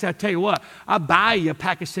cigarettes. I said, I tell you what, I'll buy you a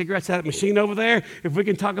pack of cigarettes at that machine over there if we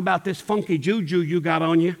can talk about this funky juju you got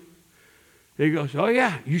on you. He goes, oh,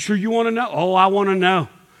 yeah, you sure you want to know? Oh, I want to know.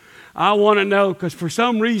 I want to know because for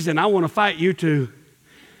some reason I want to fight you two.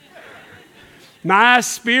 My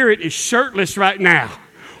spirit is shirtless right now.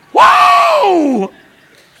 Whoa!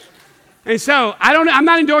 And so, I'm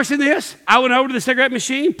not endorsing this. I went over to the cigarette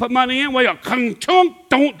machine, put money in,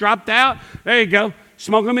 don't dropped out. There you go.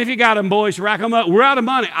 Smoke them if you got them, boys. Rack them up. We're out of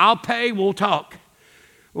money. I'll pay. We'll talk.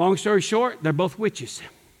 Long story short, they're both witches.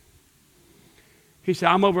 He said,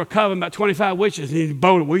 I'm over a coven, about 25 witches. And he's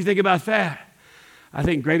bold. What do you think about that? I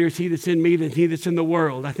think greater is he that's in me than he that's in the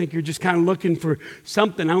world. I think you're just kind of looking for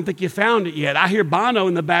something. I don't think you found it yet. I hear Bono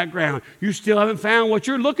in the background. You still haven't found what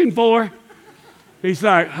you're looking for. He's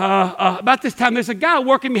like, about this time, there's a guy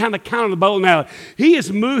working behind the counter of the bowling alley. He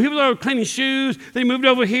has moved. He was over cleaning shoes. Then he moved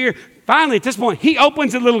over here. Finally, at this point, he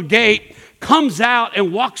opens a little gate, comes out,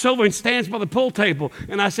 and walks over and stands by the pool table.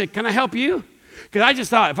 And I said, can I help you? Because I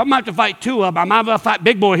just thought, if I'm going to have to fight 2 of them, I might as well fight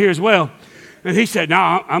Big Boy here as well. And he said, no,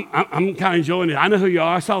 I'm kind of enjoying it. I know who you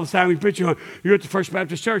are. I saw the sign picture on. You're at the First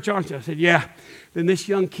Baptist Church, aren't you? I said, yeah. Then this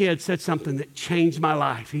young kid said something that changed my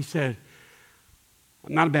life. He said,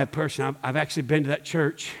 I'm not a bad person. I've actually been to that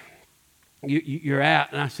church you're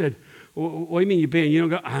at. And I said, what do you mean you've been? You don't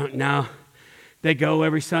go? I don't know. They go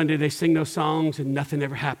every Sunday. They sing those songs, and nothing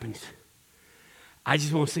ever happens. I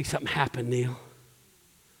just want to see something happen, Neil.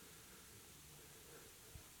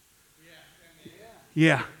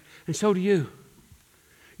 Yeah. And so do you.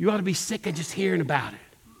 You ought to be sick of just hearing about it.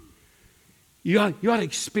 You ought to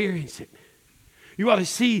experience it. You ought to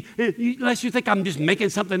see, unless you think I'm just making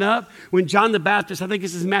something up. When John the Baptist, I think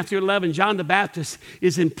this is Matthew 11, John the Baptist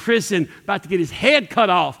is in prison about to get his head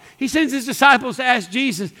cut off. He sends his disciples to ask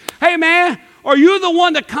Jesus, hey man, are you the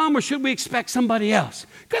one to come or should we expect somebody else?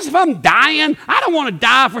 Because if I'm dying, I don't want to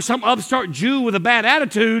die for some upstart Jew with a bad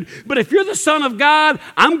attitude. But if you're the Son of God,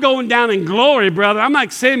 I'm going down in glory, brother. I'm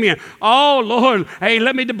like Simeon. Oh, Lord, hey,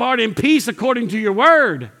 let me depart in peace according to your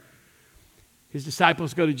word. His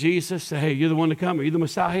disciples go to Jesus, say, hey, you're the one to come. Are you the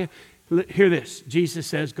Messiah? Hear this. Jesus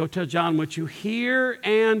says, go tell John what you hear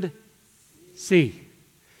and see.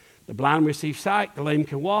 The blind receive sight, the lame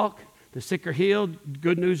can walk, the sick are healed,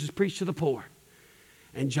 good news is preached to the poor.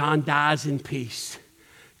 And John dies in peace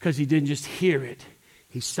because he didn't just hear it,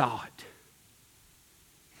 he saw it.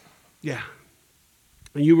 Yeah.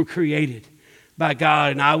 And you were created by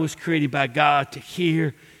God, and I was created by God to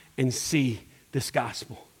hear and see this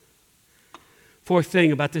gospel. Fourth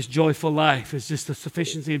thing about this joyful life is just the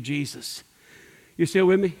sufficiency of Jesus. You still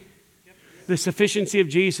with me? Yep. The sufficiency of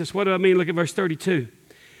Jesus. What do I mean? Look at verse 32.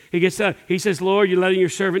 He says, Lord, you're letting your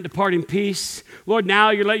servant depart in peace. Lord, now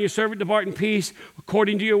you're letting your servant depart in peace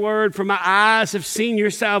according to your word, for my eyes have seen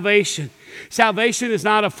your salvation. Salvation is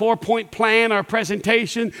not a 4-point plan or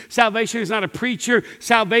presentation. Salvation is not a preacher.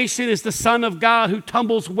 Salvation is the Son of God who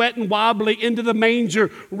tumbles wet and wobbly into the manger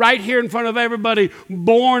right here in front of everybody,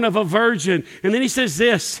 born of a virgin. And then he says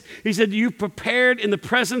this. He said, you've prepared in the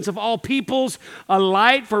presence of all peoples a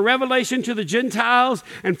light for revelation to the Gentiles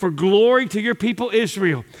and for glory to your people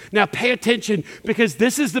Israel. Now pay attention, because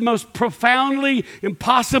this is the most profoundly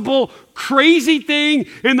impossible, crazy thing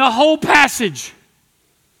in the whole passage.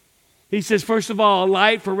 He says, first of all, a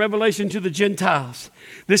light for revelation to the Gentiles.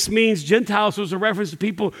 This means Gentiles was a reference to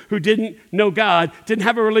people who didn't know God, didn't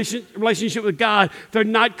have a relationship with God. They're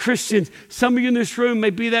not Christians. Some of you in this room may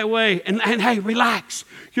be that way. And hey, relax.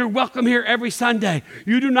 You're welcome here every Sunday.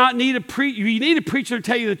 You do not need a preacher. You need a preacher to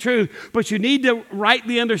tell you the truth, but you need to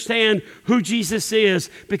rightly understand who Jesus is,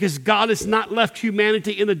 because God has not left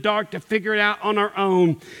humanity in the dark to figure it out on our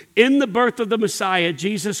own. In the birth of the Messiah,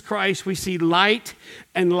 Jesus Christ, we see light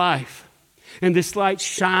and life. And this light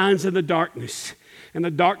shines in the darkness. And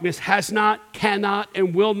the darkness has not, cannot,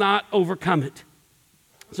 and will not overcome it.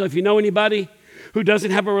 So if you know anybody who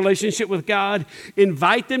doesn't have a relationship with God,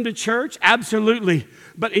 invite them to church, absolutely.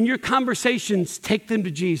 But in your conversations, take them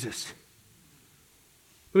to Jesus.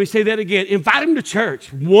 Let me say that again. Invite them to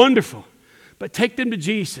church, wonderful. But take them to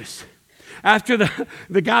Jesus. After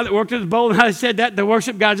the guy that worked at the bowling alley said that, the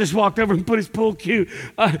worship guy just walked over and put his pool cue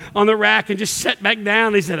on the rack and just sat back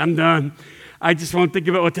down. He said, I'm done. I just want to think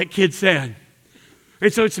about what that kid said.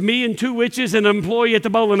 And so it's me and two witches and an employee at the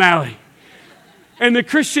bowling alley. And the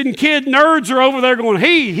Christian kid nerds are over there going,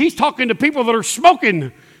 hey, he's talking to people that are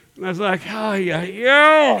smoking. And I was like, oh,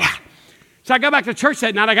 yeah. So I got back to church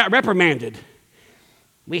that night. I got reprimanded.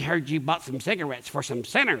 We heard you bought some cigarettes for some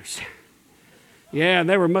sinners. Yeah,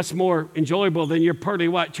 they were much more enjoyable than your pearly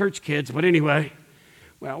white church kids. But anyway,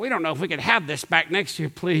 well, we don't know if we could have this back next year.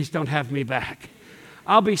 Please don't have me back.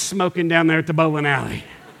 I'll be smoking down there at the bowling alley.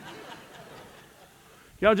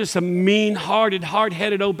 Y'all just some mean-hearted,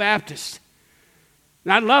 hard-headed old Baptists.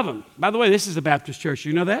 And I love them. By the way, this is a Baptist church.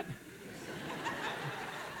 You know that?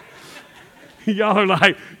 Y'all are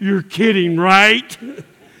like, you're kidding, right?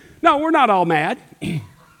 No, we're not all mad.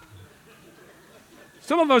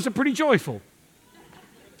 Some of us are pretty joyful.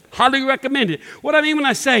 Highly recommend it. What I mean when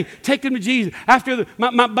I say take them to Jesus, after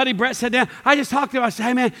my buddy Brett sat down, I just talked to him. I said,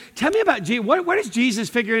 hey man, tell me about Jesus. Where does Jesus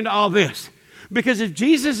figure into all this? Because if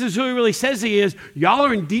Jesus is who he really says he is, y'all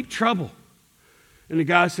are in deep trouble. And the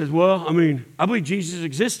guy says, well, I believe Jesus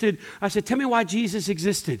existed. I said, tell me why Jesus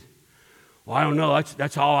existed. Well, I don't know.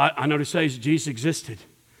 That's all I know to say is Jesus existed.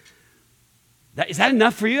 Is that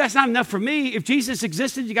enough for you? That's not enough for me. If Jesus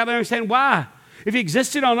existed, you got to understand why. If he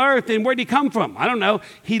existed on earth, then where did he come from? I don't know.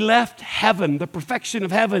 He left heaven, the perfection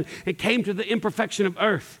of heaven, and came to the imperfection of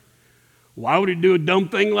earth. Why would he do a dumb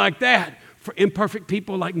thing like that for imperfect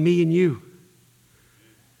people like me and you?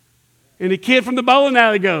 And the kid from the bowling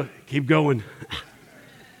alley goes, keep going.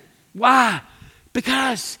 Why?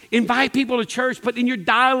 Because invite people to church, but in your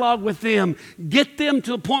dialogue with them, get them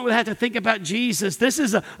to the point where they have to think about Jesus. This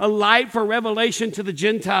is a light for revelation to the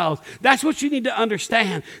Gentiles. That's what you need to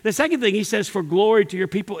understand. The second thing he says, for glory to your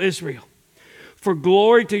people Israel. For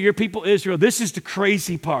glory to your people Israel. This is the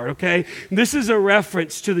crazy part, okay? This is a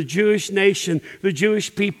reference to the Jewish nation, the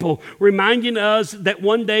Jewish people, reminding us that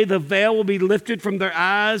one day the veil will be lifted from their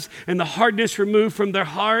eyes and the hardness removed from their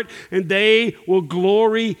heart, and they will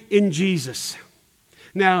glory in Jesus.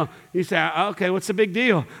 Now, you say, okay, what's the big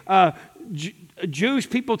deal? Jewish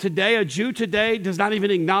people today, a Jew today does not even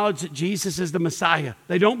acknowledge that Jesus is the Messiah.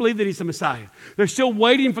 They don't believe that he's the Messiah. They're still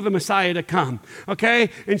waiting for the Messiah to come, okay?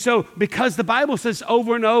 And so because the Bible says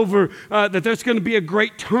over and over that there's going to be a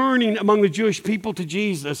great turning among the Jewish people to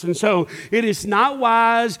Jesus. And so it is not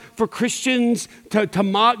wise for Christians to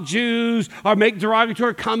mock Jews or make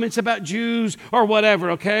derogatory comments about Jews or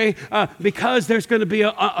whatever, okay? Because there's going to be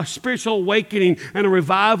a spiritual awakening and a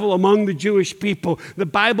revival among the Jewish people. The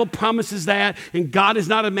Bible promises that. And God is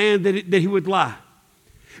not a man that he would lie.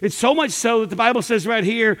 It's so much so that the Bible says right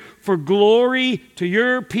here, for glory to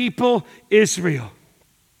your people, Israel.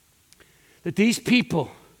 That these people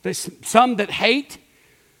some that hate,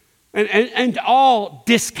 and all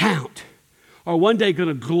discount, are one day going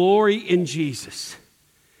to glory in Jesus.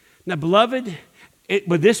 Now, beloved,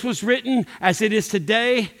 when this was written as it is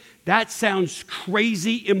today, that sounds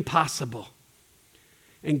crazy impossible.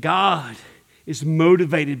 And God is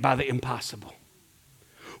motivated by the impossible.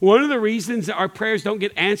 One of the reasons that our prayers don't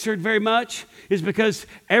get answered very much is because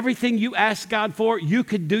everything you ask God for, you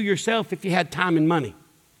could do yourself if you had time and money.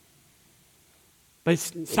 But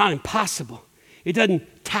it's not impossible. It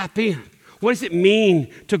doesn't tap in. What does it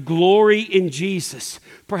mean to glory in Jesus?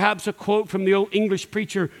 Perhaps a quote from the old English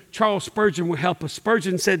preacher Charles Spurgeon will help us.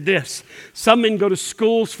 Spurgeon said this: "Some men go to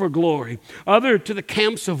schools for glory, others to the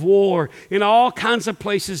camps of war. In all kinds of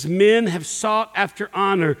places men have sought after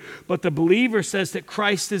honor, but the believer says that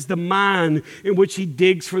Christ is the mine in which he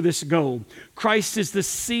digs for this gold. Christ is the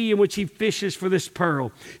sea in which he fishes for this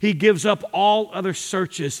pearl. He gives up all other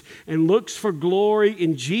searches and looks for glory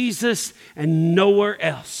in Jesus and nowhere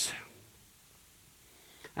else."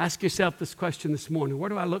 Ask yourself this question this morning: where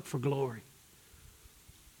do I look for glory?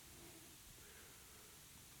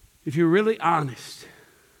 If you're really honest,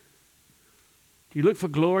 do you look for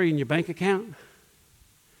glory in your bank account?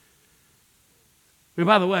 And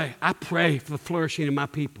by the way, I pray for the flourishing of my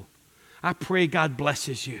people. I pray God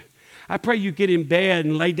blesses you. I pray you get in bed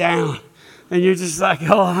and lay down and you're just like,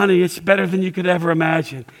 oh, honey, it's better than you could ever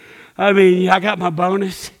imagine. I mean, I got my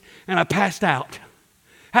bonus and I passed out.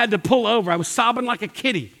 Had to pull over. I was sobbing like a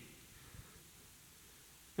kitty.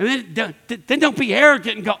 And then don't be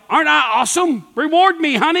arrogant and go, aren't I awesome? Reward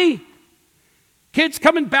me, honey. Kids,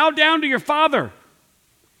 come and bow down to your father.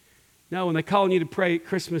 No, when they call on you to pray at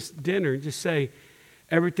Christmas dinner, just say,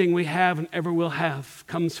 everything we have and ever will have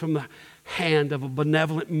comes from the hand of a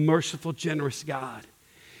benevolent, merciful, generous God.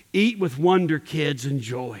 Eat with wonder, kids, and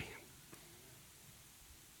joy.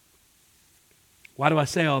 Why do I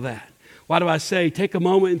say all that? Why do I say take a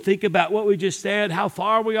moment and think about what we just said, how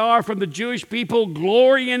far we are from the Jewish people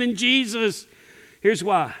glorying in Jesus? Here's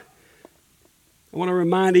why. I want to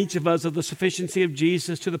remind each of us of the sufficiency of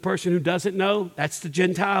Jesus to the person who doesn't know. That's the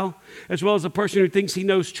Gentile. As well as the person who thinks he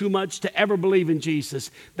knows too much to ever believe in Jesus.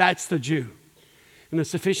 That's the Jew. And the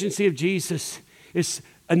sufficiency of Jesus is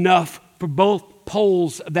enough for both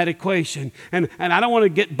poles of that equation. And I don't want to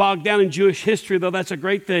get bogged down in Jewish history, though that's a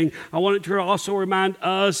great thing. I want it to also remind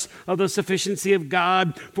us of the sufficiency of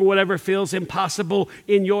God for whatever feels impossible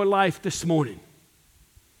in your life this morning.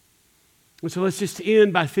 And so let's just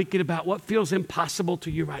end by thinking about what feels impossible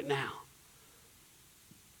to you right now.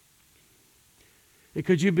 And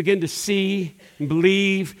could you begin to see and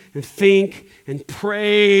believe and think and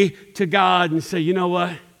pray to God and say, you know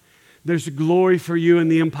what? There's glory for you in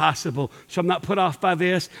the impossible. So I'm not put off by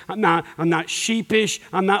this. I'm not sheepish.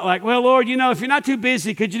 I'm not like, well, Lord, if you're not too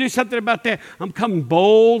busy, could you do something about that? I'm coming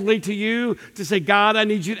boldly to you to say, God, I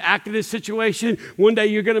need you to act in this situation. One day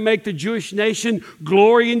you're going to make the Jewish nation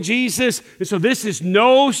glory in Jesus. And so this is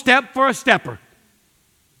no step for a stepper.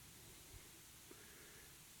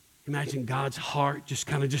 Imagine God's heart just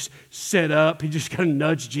kind of set up. He just kind of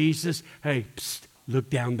nudged Jesus. Hey, psst, look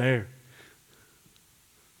down there.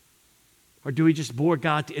 Or do we just bore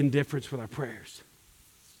God to indifference with our prayers?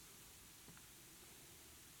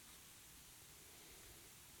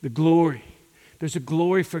 The glory. There's a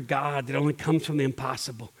glory for God that only comes from the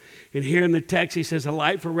impossible. And here in the text, he says, a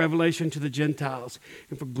light for revelation to the Gentiles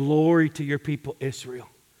and for glory to your people, Israel.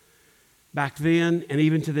 Back then, and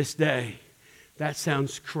even to this day, that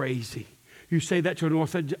sounds crazy. You say that to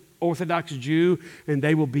an Orthodox Jew, and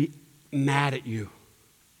they will be mad at you.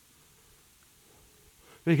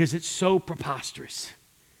 Because it's so preposterous.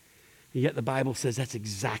 And yet the Bible says that's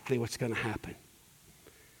exactly what's going to happen.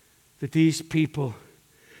 That these people,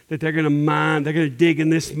 that they're going to mine, they're going to dig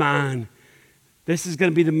in this mine. This is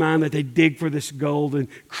going to be the mine that they dig for this gold. And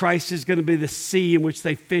Christ is going to be the sea in which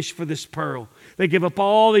they fish for this pearl. They give up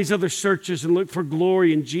all these other searches and look for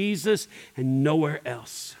glory in Jesus and nowhere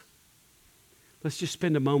else. Let's just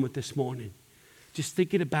spend a moment this morning just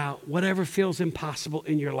thinking about whatever feels impossible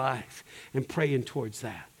in your life and praying towards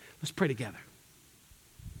that. Let's pray together.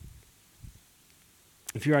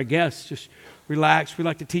 If you're our guest, just relax. We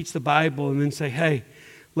like to teach the Bible and then say, hey,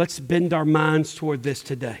 let's bend our minds toward this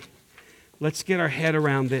today. Let's get our head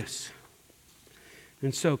around this.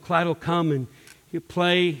 And so Clyde will come and he'll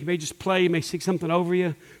play. He may just play. He may see something over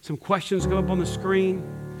you. Some questions go up on the screen.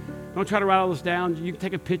 Don't try to write all this down. You can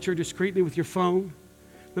take a picture discreetly with your phone.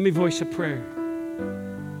 Let me voice a prayer.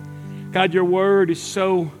 God, your word is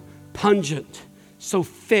so pungent, so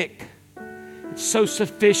thick, it's so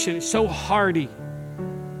sufficient, it's so hearty.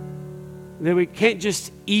 that we can't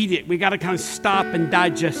just eat it. We got to kind of stop and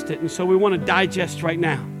digest it. And so we want to digest right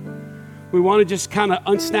now. We want to just kind of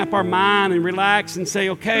unsnap our mind and relax and say,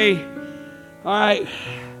 okay, all right,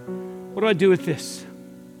 what do I do with this?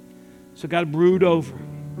 So God, brood over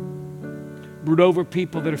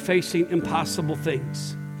people that are facing impossible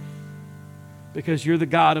things, because you're the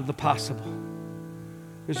God of the possible.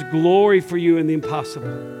 There's glory for you in the impossible.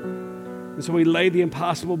 And so we lay the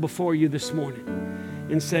impossible before you this morning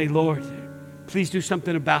and say, Lord, please do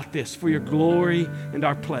something about this for your glory and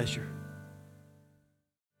our pleasure.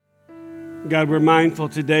 God, we're mindful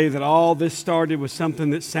today that all this started with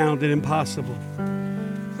something that sounded impossible.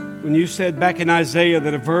 When you said back in Isaiah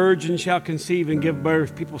that a virgin shall conceive and give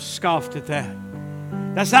birth, people scoffed at that.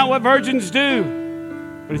 That's not what virgins do,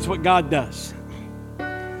 but it's what God does.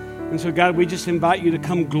 And so, God, we just invite you to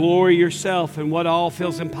come glory yourself in what all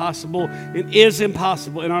feels impossible and is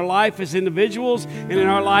impossible in our life as individuals and in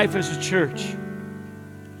our life as a church.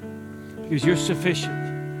 Because you're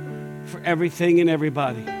sufficient for everything and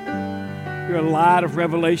everybody. You're a light of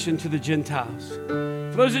revelation to the Gentiles.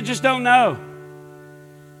 For those that just don't know,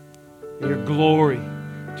 your glory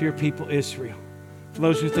to your people Israel. For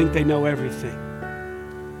those who think they know everything.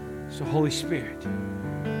 So Holy Spirit,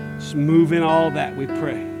 just move in all that, we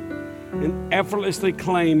pray. And effortlessly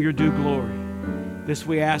claim your due glory. This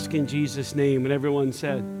we ask in Jesus' name. And everyone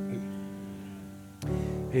said,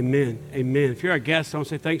 amen. Amen. If you're our guest, I want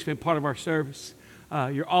to say thanks for being part of our service.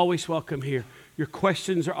 You're always welcome here. Your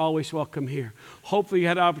questions are always welcome here. Hopefully you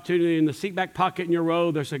had an opportunity in the seat back pocket in your row.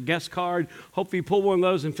 There's a guest card. Hopefully you pulled one of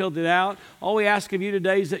those and filled it out. All we ask of you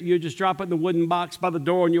today is that you just drop it in the wooden box by the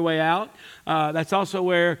door on your way out. That's also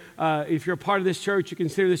where, if you're a part of this church, you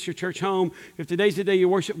consider this your church home. If today's the day you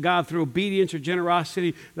worship God through obedience or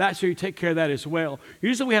generosity, that's where you take care of that as well.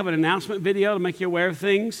 Usually we have an announcement video to make you aware of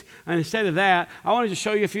things. And instead of that, I wanted to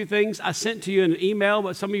show you a few things I sent to you in an email,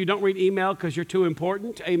 but some of you don't read email because you're too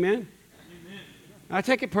important. Amen. I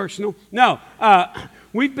take it personal. No,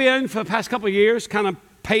 we've been for the past couple of years kind of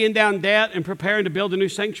paying down debt and preparing to build a new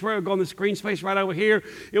sanctuary. We'll go in this green space right over here.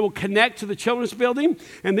 It will connect to the children's building.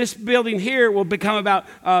 And this building here will become about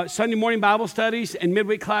Sunday morning Bible studies and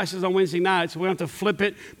midweek classes on Wednesday nights. We have to flip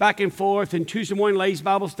it back and forth. And Tuesday morning ladies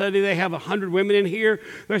Bible study, they have 100 women in here.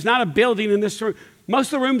 There's not a building in this room.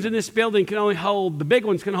 Most of the rooms in this building can only hold, the big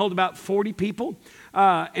ones can hold about 40 people.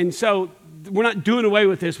 And so we're not doing away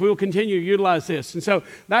with this. We will continue to utilize this. And so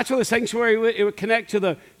that's where the sanctuary, it would connect to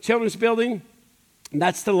the children's building. And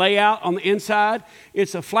that's the layout on the inside.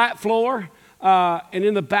 It's a flat floor. And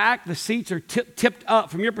in the back, the seats are tipped up.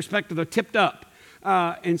 From your perspective, they're tipped up.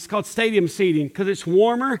 And it's called stadium seating because it's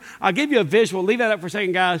warmer. I'll give you a visual. Leave that up for a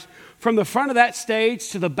second, guys. From the front of that stage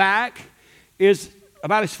to the back is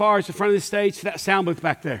about as far as the front of the stage to that sound booth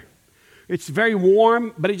back there. It's very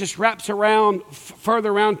warm, but it just wraps around, further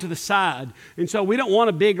around to the side. And so we don't want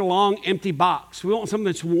a big, long, empty box. We want something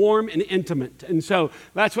that's warm and intimate. And so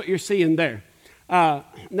that's what you're seeing there.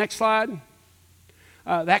 Next slide.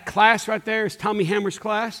 That class right there is Tommy Hammer's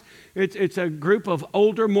class. It's a group of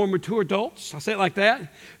older, more mature adults. I'll say it like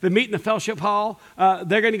that. They meet in the fellowship hall.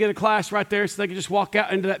 They're going to get a class right there so they can just walk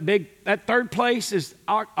out into that third place is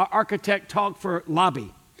our architect talk for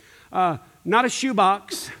lobby. Not a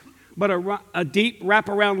shoebox, but a deep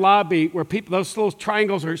wraparound lobby where people, those little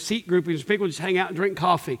triangles are seat groupings. People just hang out and drink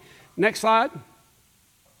coffee. Next slide.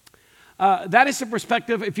 That is the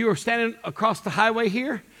perspective if you were standing across the highway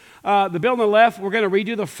here. The building on the left, we're going to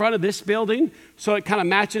redo the front of this building so it kind of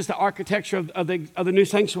matches the architecture of the new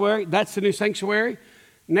sanctuary. That's the new sanctuary.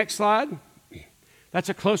 Next slide. That's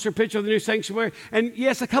a closer picture of the new sanctuary. And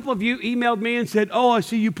yes, a couple of you emailed me and said, oh, I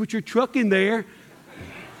see you put your truck in there.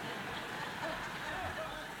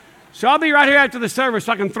 So I'll be right here after the service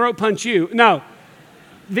so I can throat punch you. No,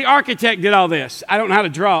 the architect did all this. I don't know how to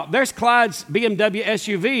draw. There's Clyde's BMW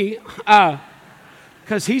SUV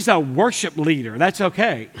because he's a worship leader. That's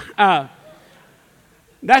okay.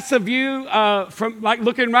 That's the view from like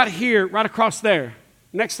looking right here, right across there.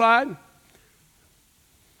 Next slide.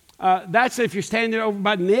 That's if you're standing over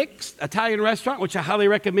by Nick's Italian restaurant, which I highly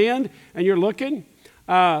recommend, and you're looking.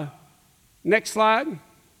 Next slide.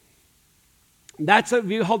 That's a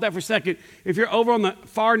view. Hold that for a second. If you're over on the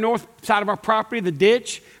far north side of our property, the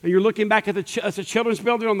ditch, and you're looking back at the children's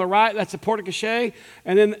building on the right, that's the porte cochere,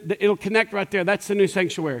 and then it'll connect right there. That's the new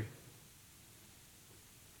sanctuary.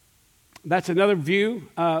 That's another view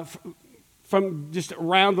from just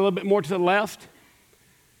around a little bit more to the left.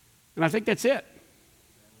 And I think that's it.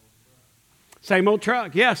 Same old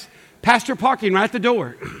truck, yes. Pastor parking right at the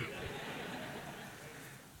door.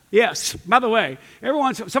 Yes. By the way,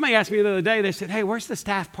 somebody asked me the other day, they said, hey, where's the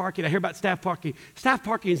staff parking? I hear about staff parking. Staff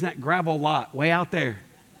parking is in that gravel lot way out there.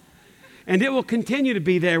 And it will continue to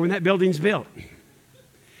be there when that building's built.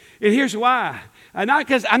 And here's why. Not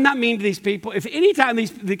because I'm not mean to these people. If anytime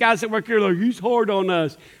the guys that work here are like, he's hard on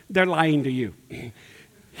us, they're lying to you.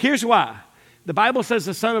 Here's why. The Bible says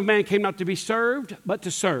the Son of Man came not to be served, but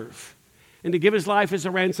to serve, and to give his life as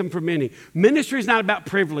a ransom for many. Ministry is not about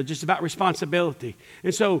privilege, it's about responsibility.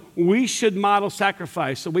 And so we should model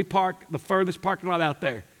sacrifice. So we park the furthest parking lot out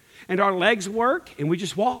there. And our legs work, and we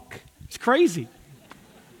just walk. It's crazy.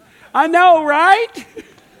 I know, right?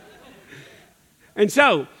 And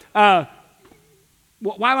so, why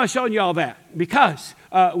am I showing you all that? Because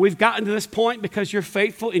we've gotten to this point because you're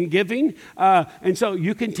faithful in giving. And so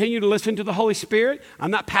you continue to listen to the Holy Spirit.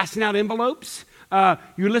 I'm not passing out envelopes.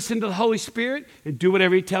 You listen to the Holy Spirit and do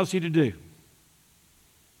whatever He tells you to do.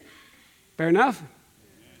 Fair enough?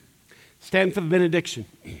 Stand for the benediction.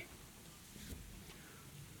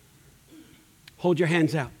 Hold your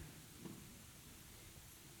hands out.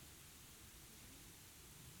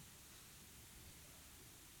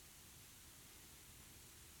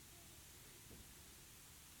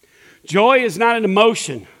 Joy is not an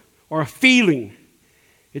emotion or a feeling.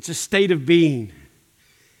 It's a state of being.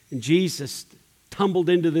 And Jesus tumbled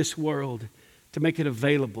into this world to make it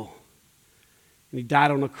available. And He died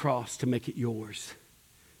on the cross to make it yours.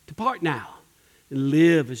 Depart now and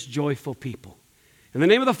live as joyful people. In the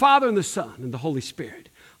name of the Father and the Son and the Holy Spirit.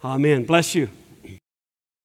 Amen. Bless you.